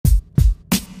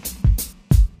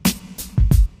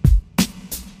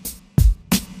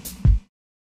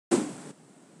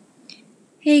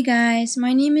Hey guys,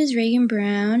 my name is Reagan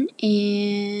Brown,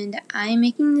 and I'm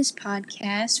making this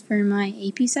podcast for my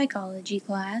AP Psychology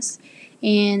class.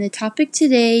 And the topic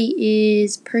today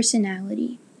is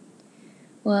personality.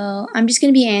 Well, I'm just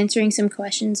going to be answering some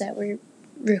questions that we're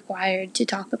required to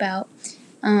talk about.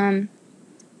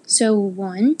 So,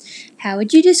 one, how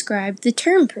would you describe the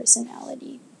term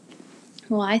personality?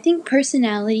 Well, I think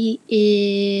personality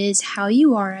is how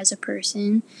you are as a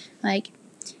person, like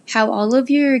how all of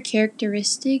your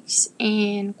characteristics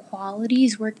and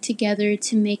qualities work together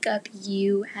to make up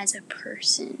you as a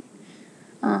person.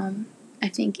 I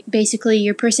think basically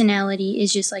your personality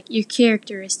is just like your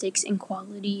characteristics and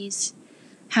qualities,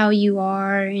 how you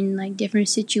are in like different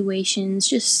situations,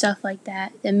 just stuff like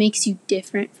that makes you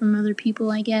different from other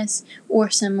people, I guess, or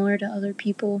similar to other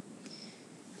people.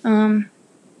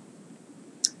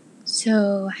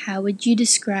 So how would you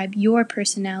describe your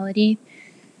personality?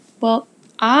 Well,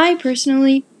 I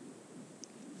personally,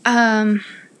 I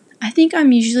think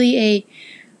I'm usually a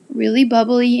really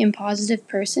bubbly and positive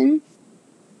person.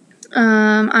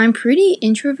 I'm pretty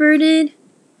introverted,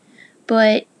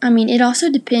 but I mean, it also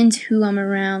depends who I'm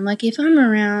around. Like, if I'm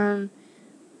around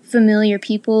familiar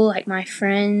people, like my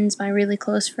friends, my really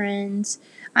close friends,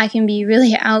 I can be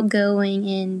really outgoing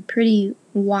and pretty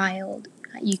wild,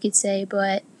 you could say.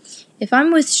 But if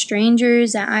I'm with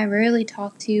strangers that I rarely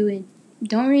talk to and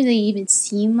don't really even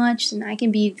see much, then I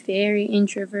can be very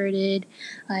introverted.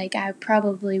 Like, I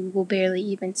probably will barely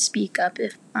even speak up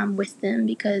if I'm with them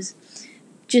because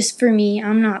just for me,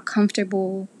 I'm not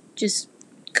comfortable just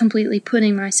completely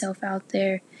putting myself out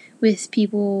there with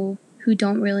people who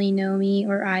don't really know me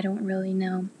or I don't really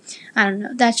know. I don't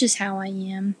know. That's just how I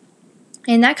am.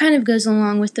 And that kind of goes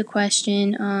along with the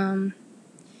question,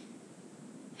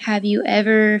 have you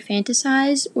ever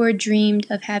fantasized or dreamed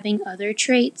of having other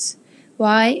traits?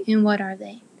 Why and what are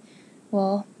they?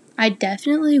 Well, I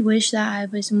definitely wish that I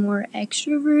was more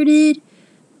extroverted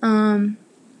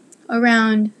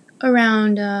around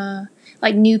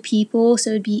like new people,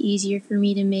 so it'd be easier for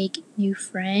me to make new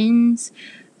friends.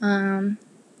 And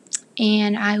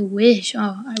I wish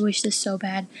this so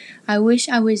bad. I wish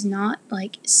I was not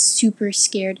like super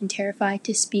scared and terrified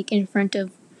to speak in front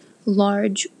of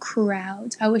large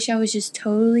crowds. I wish I was just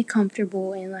totally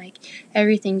comfortable and like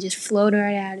everything just flowed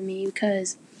right out of me,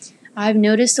 because I've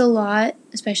noticed a lot,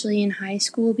 especially in high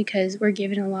school, because we're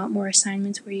given a lot more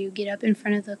assignments where you get up in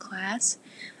front of the class.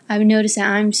 I've noticed that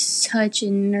I'm such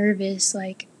a nervous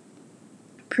like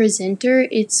presenter.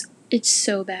 It's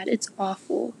so bad. It's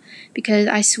awful, because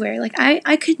I swear, like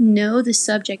I could know the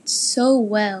subject so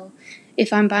well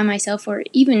if I'm by myself or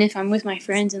even if I'm with my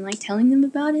friends and like telling them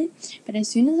about it. But as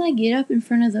soon as I get up in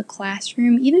front of the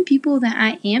classroom, even people that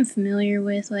I am familiar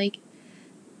with, like,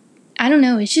 I don't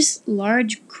know, it's just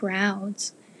large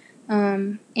crowds.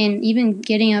 And even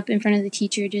getting up in front of the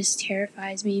teacher just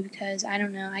terrifies me, because I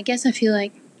don't know, I guess I feel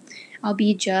like I'll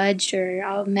be judged or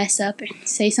I'll mess up and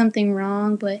say something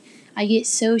wrong, but I get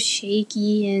so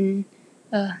shaky and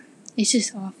it's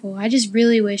just awful. I just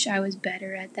really wish I was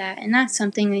better at that, and that's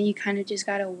something that you kind of just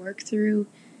gotta work through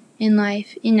in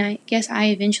life, and I guess I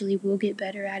eventually will get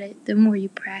better at it the more you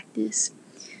practice.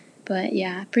 But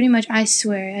yeah, pretty much I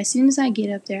swear, as soon as I get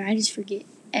up there, I just forget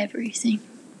everything.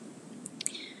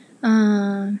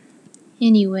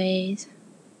 Anyways.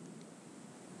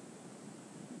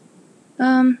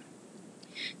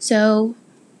 So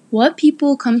what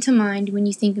people come to mind when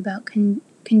you think about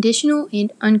conditional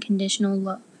and unconditional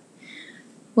love?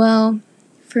 Well,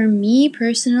 for me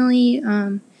personally,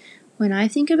 when I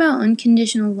think about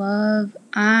unconditional love,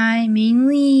 I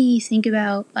mainly think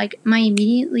about like my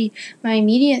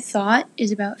immediate thought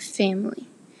is about family,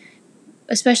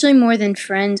 especially more than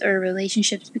friends or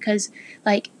relationships, because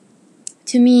like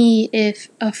to me, if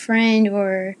a friend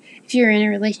or if you're in a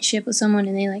relationship with someone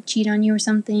and they like cheat on you or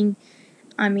something,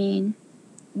 I mean,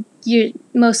 you're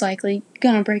most likely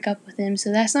gonna break up with them.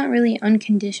 So that's not really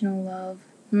unconditional love,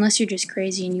 unless you're just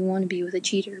crazy and you want to be with a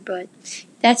cheater. But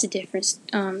that's a different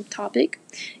topic.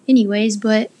 Anyways,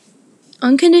 but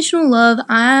unconditional love,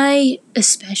 I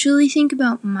especially think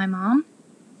about my mom,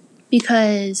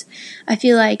 because I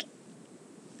feel like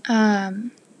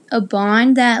a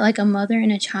bond that like a mother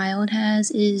and a child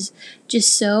has is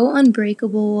just so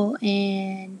unbreakable,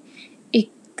 and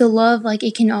the love, like,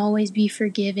 it can always be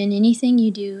forgiven. Anything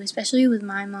you do, especially with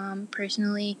my mom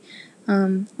personally,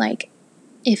 like,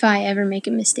 if I ever make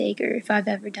a mistake or if I've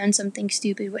ever done something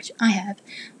stupid, which I have,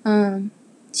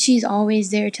 she's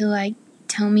always there to, like,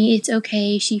 tell me it's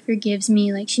okay. She forgives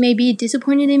me. Like, she may be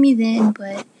disappointed in me then,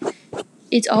 but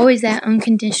it's always that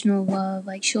unconditional love.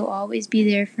 Like, she'll always be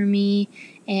there for me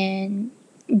and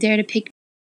there to pick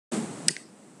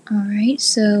Alright,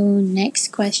 so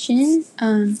next question.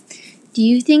 Do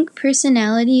you think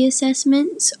personality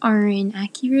assessments are an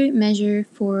accurate measure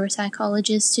for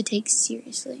psychologists to take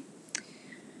seriously?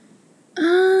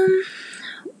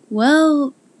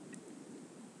 Well,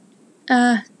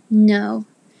 no.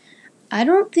 I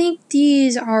don't think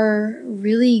these are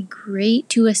really great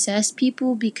to assess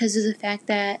people because of the fact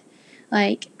that,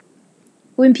 like,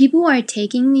 when people are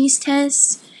taking these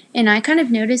tests, and I kind of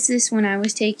noticed this when I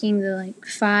was taking the, like,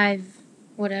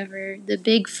 the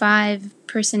big 5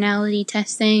 personality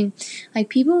test thing, like,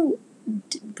 people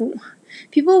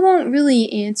won't really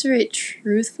answer it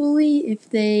truthfully if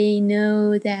they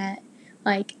know that,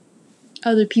 like,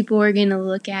 other people are gonna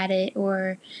look at it,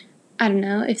 or I don't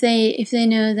know, if they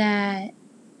know that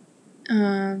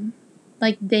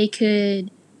like they could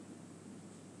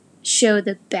show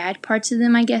the bad parts of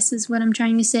them, I guess is what I'm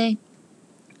trying to say.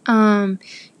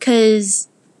 'Cause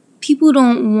people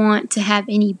don't want to have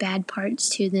any bad parts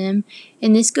to them,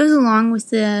 and this goes along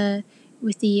with with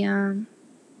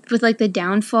like the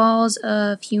downfalls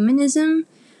of humanism.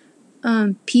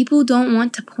 People don't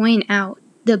want to point out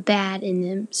the bad in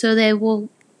them, so they will,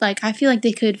 like, I feel like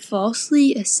they could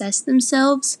falsely assess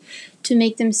themselves to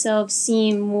make themselves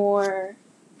seem more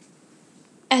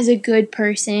as a good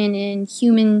person, and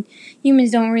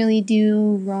humans don't really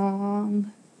do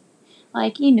wrong.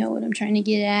 Like, you know what I'm trying to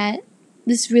get at.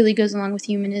 This really goes along with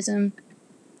humanism.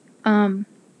 But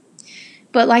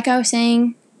like I was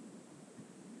saying,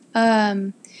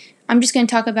 I'm just going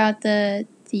to talk about the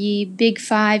big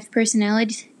 5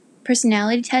 personality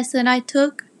tests that I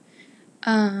took,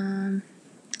 and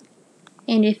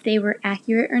if they were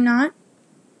accurate or not.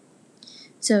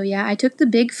 So yeah, I took the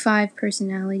big 5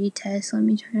 personality test. Let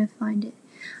me try to find it.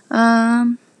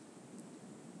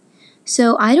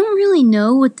 So I don't really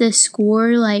know what the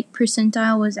score, like,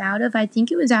 percentile was out of. I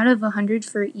think it was out of 100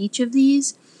 for each of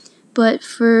these. But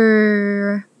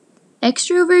for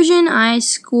extroversion, I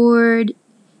scored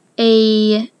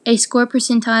a score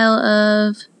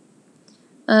percentile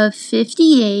of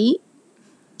 58.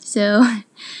 So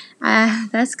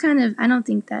that's kind of, I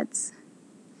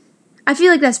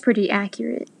feel like that's pretty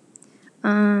accurate.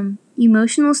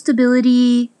 Emotional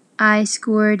stability, I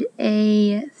scored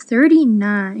a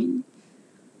 39.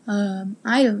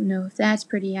 I don't know if that's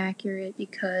pretty accurate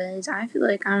because I feel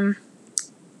like I'm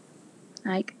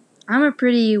a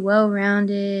pretty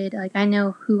well-rounded, like, I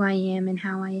know who I am and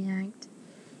how I act.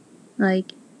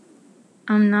 Like,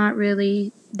 I'm not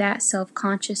really that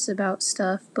self-conscious about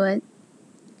stuff, but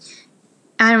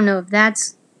I don't know if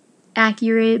that's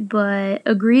accurate. But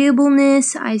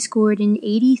agreeableness, I scored an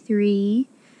 83,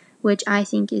 which I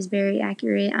think is very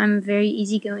accurate. I'm a very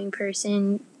easygoing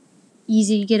person,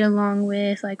 easy to get along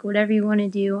with, like, whatever you want to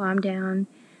do, I'm down.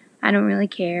 I don't really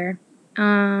care.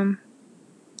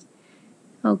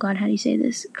 Oh God, how do you say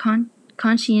this?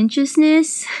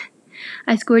 Conscientiousness,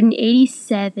 I scored an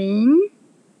 87.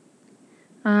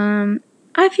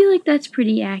 I feel like that's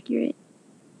pretty accurate.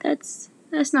 That's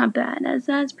not bad.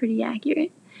 That's pretty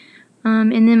accurate.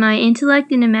 And then my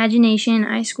intellect and imagination,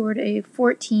 I scored a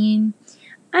 14.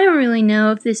 I don't really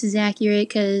know if this is accurate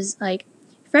because, like,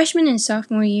 freshman and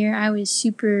sophomore year, I was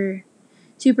super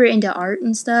into art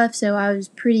and stuff, so I was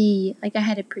pretty, like, I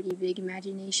had a pretty big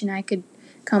imagination. I could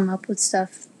come up with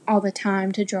stuff all the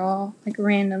time to draw, like,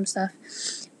 random stuff.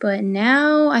 But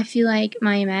now I feel like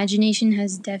my imagination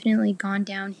has definitely gone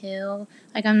downhill.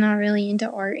 Like, I'm not really into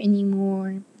art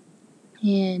anymore.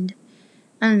 And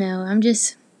I don't know,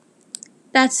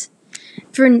 that's,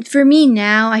 for me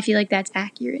now, I feel like that's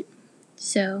accurate.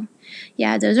 So,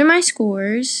 yeah, those are my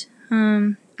scores.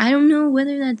 I don't know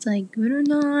whether that's, like, good or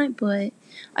not, but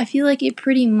I feel like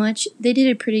they did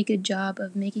a pretty good job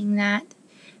of making that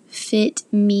fit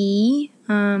me.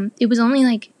 It was only,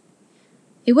 like,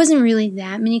 it wasn't really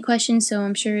that many questions, so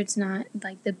I'm sure it's not,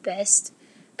 like, the best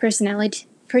personality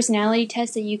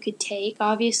test that you could take,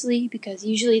 obviously, because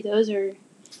usually those are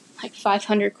like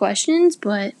 500 questions,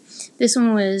 but this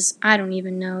one was, I don't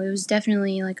even know, it was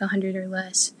definitely like 100 or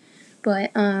less. But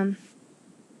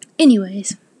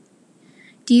anyways,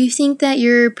 do you think that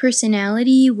your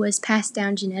personality was passed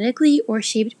down genetically or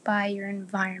shaped by your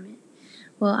environment?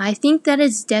 Well, I think that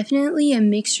it's definitely a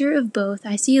mixture of both.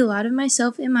 I see a lot of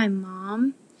myself in my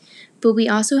mom, but we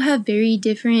also have very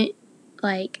different,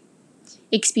 like,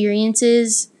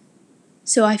 experiences.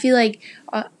 So I feel like,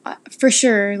 for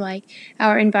sure, like,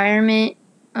 our environment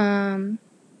can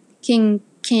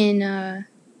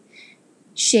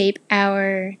shape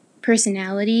our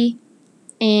personality.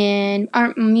 And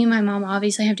me and my mom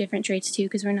obviously have different traits too,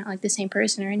 because we're not, like, the same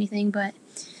person or anything. But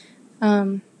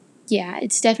yeah,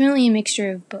 it's definitely a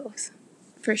mixture of both,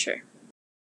 for sure.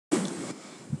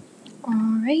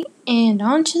 Alright, and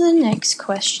on to the next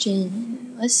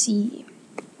question. Let's see.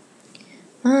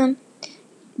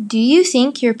 Do you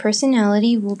think your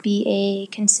personality will be a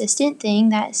consistent thing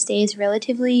that stays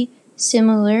relatively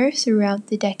similar throughout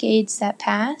the decades that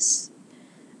pass?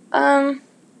 Well,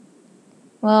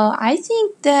 I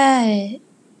think that,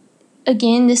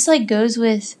 again, this goes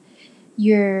with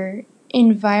your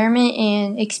environment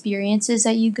and experiences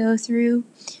that you go through.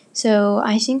 So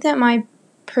I think that my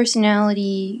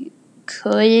personality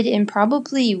could and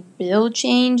probably will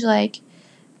change,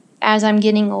 as I'm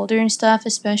getting older and stuff,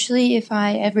 especially if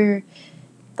I ever,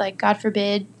 God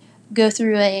forbid, go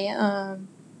through a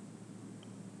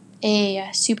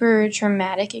super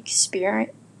traumatic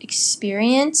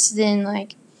experience, then,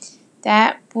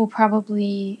 that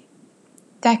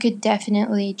could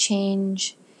definitely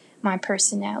change my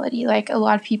personality. A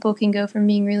lot of people can go from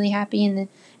being really happy and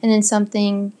then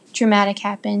something traumatic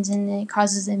happens and it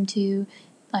causes them to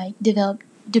develop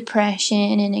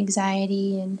depression and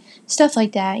anxiety and stuff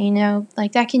like that,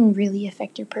 that can really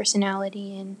affect your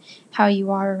personality and how you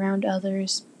are around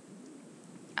others.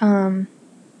 And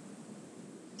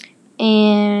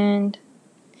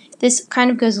this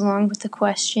kind of goes along with the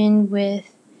question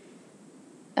with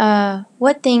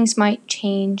what things might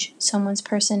change someone's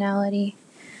personality.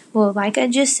 Well, like I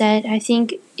just said, I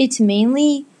think it's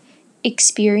mainly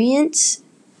experience,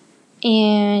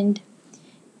 and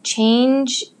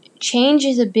change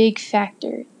is a big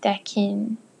factor that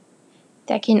can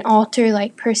alter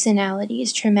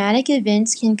personalities. Traumatic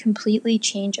events can completely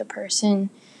change a person,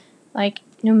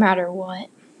 no matter what.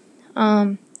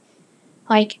 I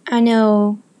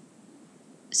know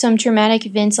some traumatic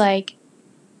events,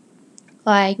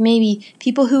 maybe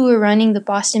people who were running the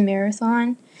Boston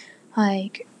Marathon.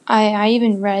 I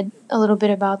even read a little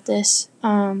bit about this,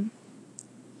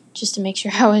 just to make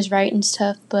sure I was right and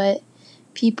stuff, but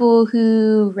people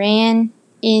who ran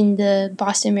in the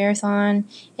Boston Marathon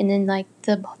and then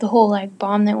the whole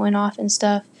bomb that went off and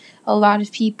stuff, a lot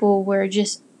of people were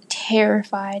just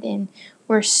terrified and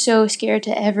were so scared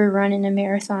to ever run in a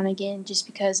marathon again, just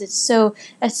because it's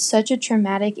such a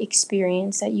traumatic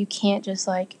experience that you can't just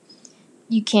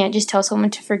tell someone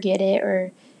to forget it,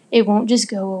 or it won't just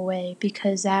go away,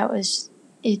 because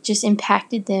it just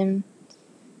impacted them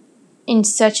in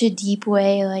such a deep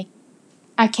way.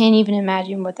 I can't even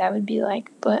imagine what that would be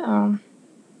like. But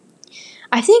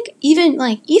I think even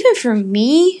for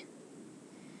me,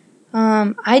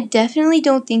 I definitely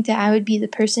don't think that I would be the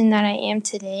person that I am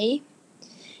today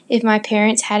if my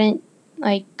parents hadn't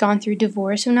gone through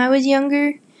divorce when I was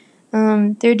younger.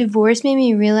 Their divorce made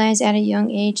me realize at a young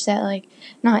age that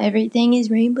not everything is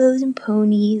rainbows and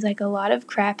ponies. A lot of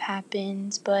crap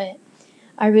happens, but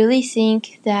I really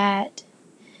think that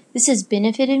this has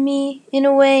benefited me in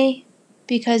a way,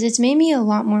 because it's made me a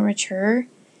lot more mature.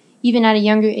 Even at a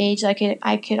younger age, I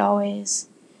could always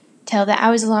tell that I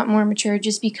was a lot more mature,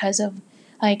 just because of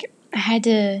I had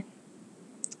to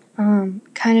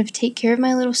kind of take care of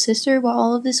my little sister while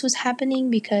all of this was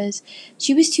happening, because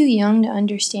she was too young to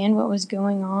understand what was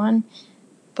going on.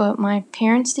 But my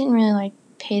parents didn't really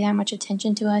pay that much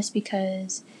attention to us,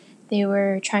 because they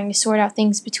were trying to sort out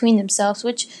things between themselves,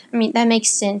 which, that makes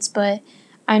sense. But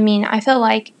I felt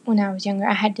like when I was younger,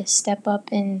 I had to step up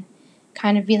and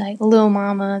kind of be little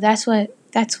mama. That's what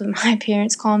my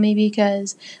parents call me,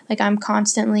 because I'm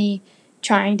constantly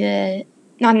trying to,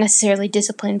 not necessarily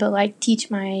discipline, but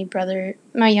teach my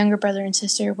younger brother and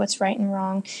sister what's right and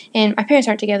wrong. And my parents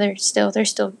aren't together still; they're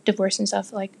still divorced and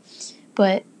stuff.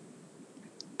 But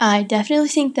I definitely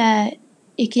think that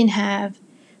it can have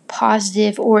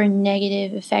positive or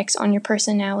negative effects on your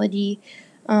personality.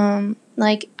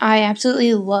 I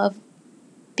absolutely love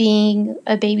being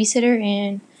a babysitter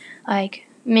and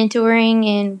mentoring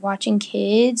and watching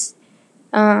kids.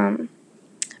 I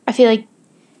feel like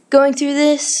going through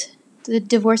the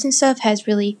divorce and stuff, has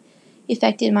really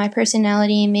affected my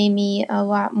personality and made me a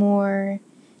lot more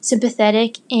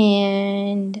sympathetic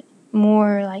and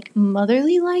more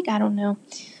motherly, I don't know,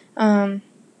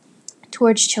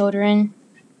 towards children.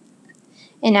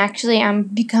 And actually, I'm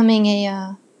becoming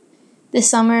this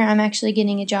summer, I'm actually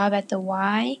getting a job at the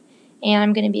Y, and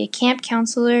I'm going to be a camp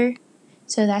counselor.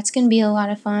 So that's going to be a lot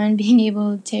of fun, being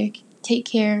able to take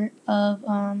care of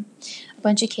a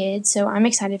bunch of kids. So I'm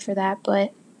excited for that.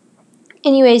 But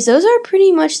anyways, those are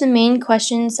pretty much the main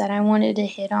questions that I wanted to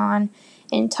hit on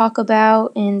and talk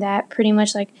about, and that pretty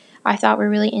much I thought were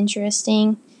really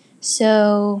interesting.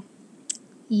 So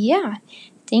yeah,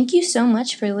 thank you so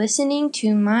much for listening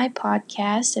to my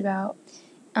podcast about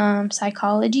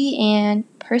psychology and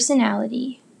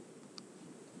personality.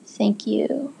 Thank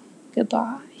you.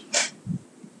 Goodbye.